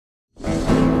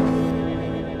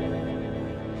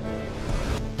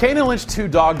Kane and Lynch 2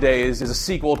 Dog Days is a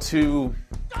sequel to,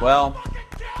 well,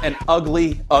 an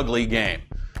ugly, ugly game.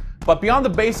 But beyond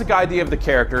the basic idea of the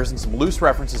characters and some loose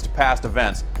references to past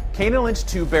events, Kane and Lynch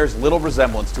 2 bears little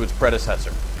resemblance to its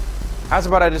predecessor. How's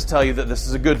about I just tell you that this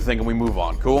is a good thing and we move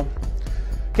on, cool?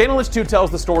 Kane and Lynch 2 tells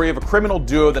the story of a criminal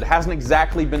duo that hasn't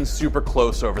exactly been super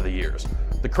close over the years.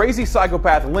 The crazy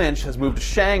psychopath Lynch has moved to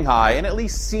Shanghai and at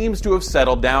least seems to have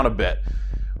settled down a bit.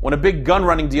 When a big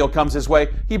gun-running deal comes his way,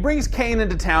 he brings Kane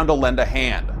into town to lend a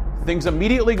hand. Things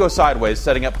immediately go sideways,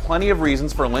 setting up plenty of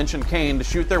reasons for Lynch and Kane to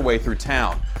shoot their way through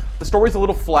town. The story's a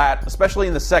little flat, especially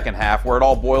in the second half, where it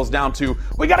all boils down to,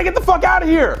 we gotta get the fuck out of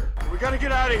here! We gotta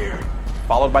get out of here!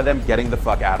 Followed by them getting the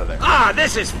fuck out of there. Ah,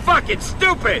 this is fucking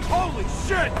stupid! Holy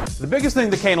shit! The biggest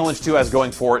thing that Kane and Lynch 2 has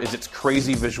going for it is its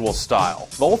crazy visual style.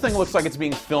 The whole thing looks like it's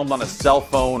being filmed on a cell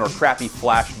phone or crappy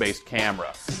flash-based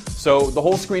camera. So the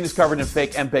whole screen is covered in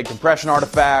fake MPEG compression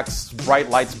artifacts,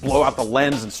 bright lights blow out the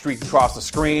lens and streak across the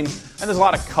screen, and there's a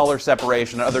lot of color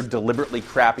separation and other deliberately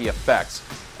crappy effects.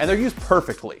 And they're used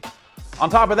perfectly.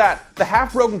 On top of that, the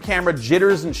half-broken camera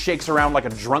jitters and shakes around like a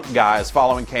drunk guy is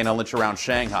following Kane and Lynch around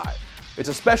Shanghai. It's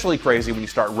especially crazy when you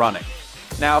start running.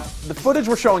 Now, the footage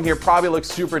we're showing here probably looks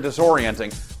super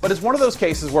disorienting, but it's one of those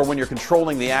cases where when you're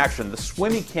controlling the action, the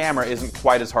swimmy camera isn't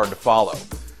quite as hard to follow.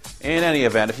 In any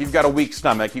event, if you've got a weak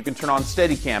stomach, you can turn on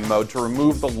Steadicam mode to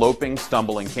remove the loping,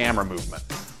 stumbling camera movement.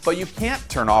 But you can't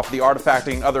turn off the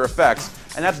artifacting and other effects,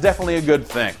 and that's definitely a good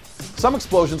thing. Some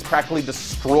explosions practically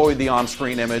destroy the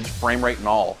on-screen image, frame rate and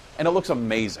all, and it looks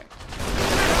amazing.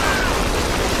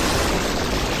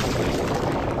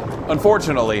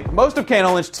 Unfortunately, most of Kane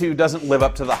and Lynch 2 doesn't live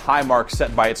up to the high mark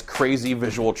set by its crazy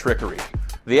visual trickery.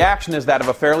 The action is that of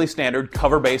a fairly standard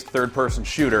cover-based third-person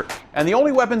shooter, and the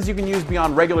only weapons you can use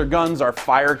beyond regular guns are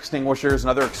fire extinguishers and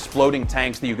other exploding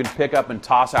tanks that you can pick up and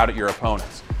toss out at your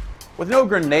opponents. With no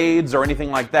grenades or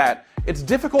anything like that, it's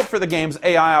difficult for the game's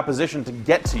AI opposition to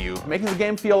get to you, making the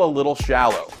game feel a little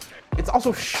shallow. It's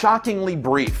also shockingly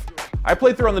brief. I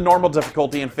played through on the normal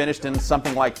difficulty and finished in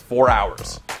something like 4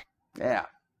 hours. Yeah.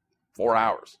 4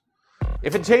 hours.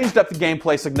 If it changed up the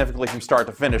gameplay significantly from start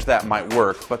to finish, that might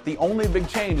work, but the only big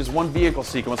change is one vehicle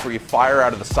sequence where you fire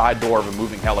out of the side door of a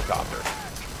moving helicopter.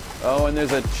 Oh, and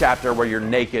there's a chapter where you're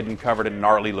naked and covered in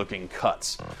gnarly-looking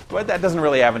cuts. But that doesn't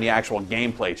really have any actual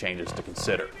gameplay changes to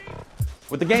consider.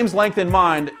 With the game's length in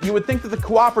mind, you would think that the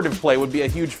cooperative play would be a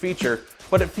huge feature,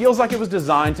 but it feels like it was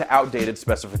designed to outdated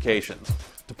specifications.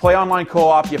 To play online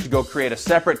co-op, you have to go create a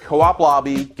separate co-op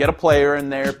lobby, get a player in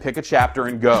there, pick a chapter,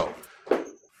 and go.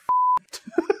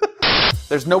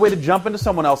 There's no way to jump into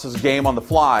someone else's game on the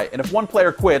fly, and if one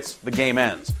player quits, the game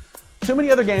ends. Too many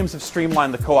other games have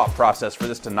streamlined the co-op process for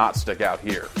this to not stick out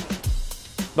here.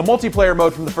 The multiplayer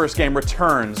mode from the first game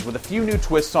returns, with a few new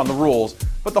twists on the rules,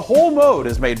 but the whole mode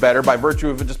is made better by virtue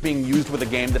of it just being used with a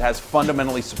game that has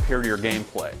fundamentally superior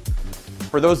gameplay.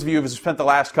 For those of you who have spent the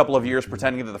last couple of years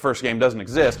pretending that the first game doesn't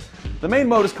exist, the main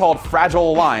mode is called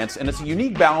Fragile Alliance, and it's a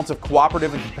unique balance of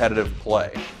cooperative and competitive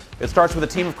play. It starts with a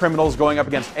team of criminals going up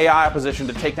against AI opposition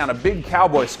to take down a big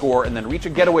cowboy score and then reach a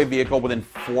getaway vehicle within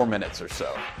 4 minutes or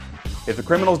so. If the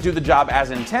criminals do the job as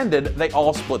intended, they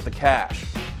all split the cash.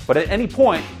 But at any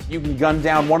point, you can gun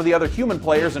down one of the other human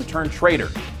players and turn traitor,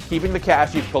 keeping the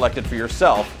cash you've collected for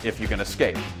yourself if you can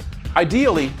escape.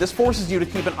 Ideally, this forces you to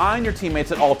keep an eye on your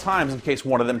teammates at all times in case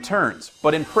one of them turns,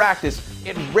 but in practice,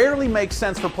 it rarely makes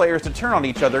sense for players to turn on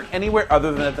each other anywhere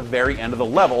other than at the very end of the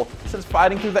level, since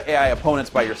fighting through the AI opponents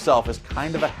by yourself is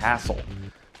kind of a hassle.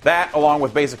 That, along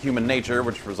with basic human nature,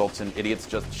 which results in idiots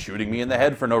just shooting me in the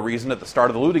head for no reason at the start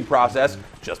of the looting process,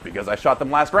 just because I shot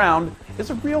them last round,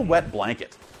 is a real wet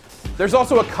blanket. There's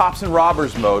also a cops and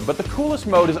robbers mode, but the coolest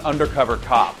mode is undercover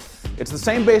cop. It's the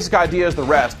same basic idea as the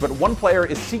rest, but one player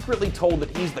is secretly told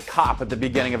that he's the cop at the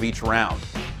beginning of each round.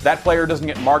 That player doesn't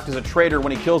get marked as a traitor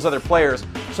when he kills other players,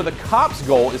 so the cop's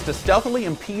goal is to stealthily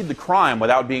impede the crime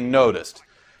without being noticed.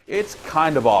 It's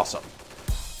kind of awesome.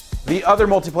 The other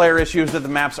multiplayer issue is that the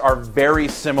maps are very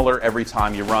similar every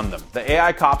time you run them. The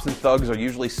AI cops and thugs are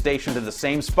usually stationed in the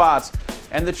same spots,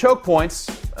 and the choke points,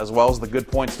 as well as the good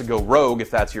points to go rogue if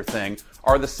that's your thing,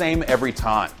 are the same every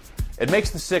time. It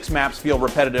makes the 6 maps feel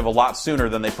repetitive a lot sooner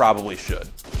than they probably should.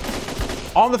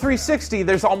 On the 360,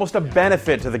 there's almost a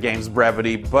benefit to the game's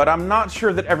brevity, but I'm not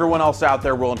sure that everyone else out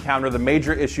there will encounter the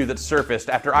major issue that surfaced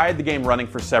after I had the game running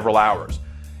for several hours.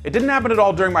 It didn't happen at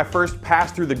all during my first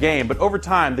pass through the game, but over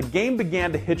time, the game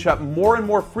began to hitch up more and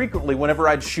more frequently whenever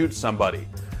I'd shoot somebody.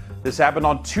 This happened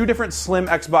on 2 different slim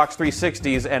Xbox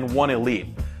 360s and 1 Elite.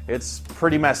 It's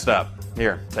pretty messed up.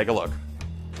 Here, take a look.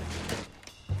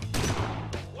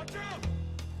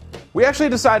 We actually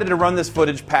decided to run this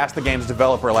footage past the game's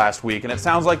developer last week, and it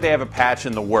sounds like they have a patch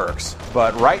in the works.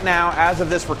 But right now, as of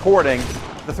this recording,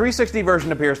 the 360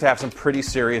 version appears to have some pretty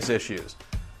serious issues.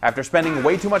 After spending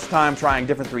way too much time trying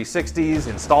different 360s,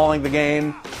 installing the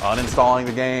game, uninstalling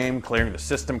the game, clearing the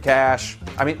system cache,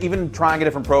 even trying a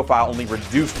different profile only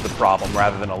reduced the problem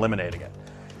rather than eliminating it.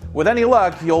 With any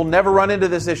luck, you'll never run into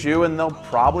this issue, and they'll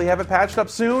probably have it patched up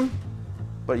soon.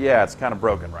 But yeah, it's kind of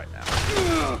broken right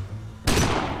now.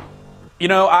 You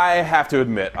know, I have to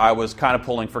admit, I was kind of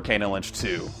pulling for Kane and Lynch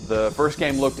 2. The first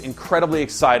game looked incredibly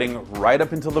exciting right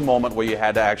up until the moment where you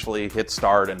had to actually hit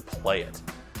start and play it.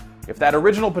 If that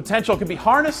original potential could be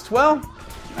harnessed, well,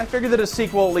 I figured that a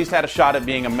sequel at least had a shot at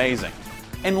being amazing.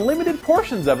 And limited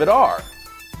portions of it are.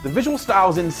 The visual style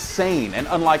is insane and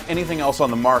unlike anything else on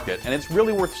the market, and it's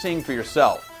really worth seeing for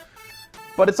yourself.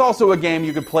 But it's also a game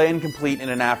you could play and complete in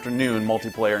an afternoon,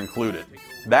 multiplayer included.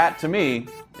 That, to me,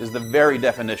 is the very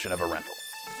definition of a rental.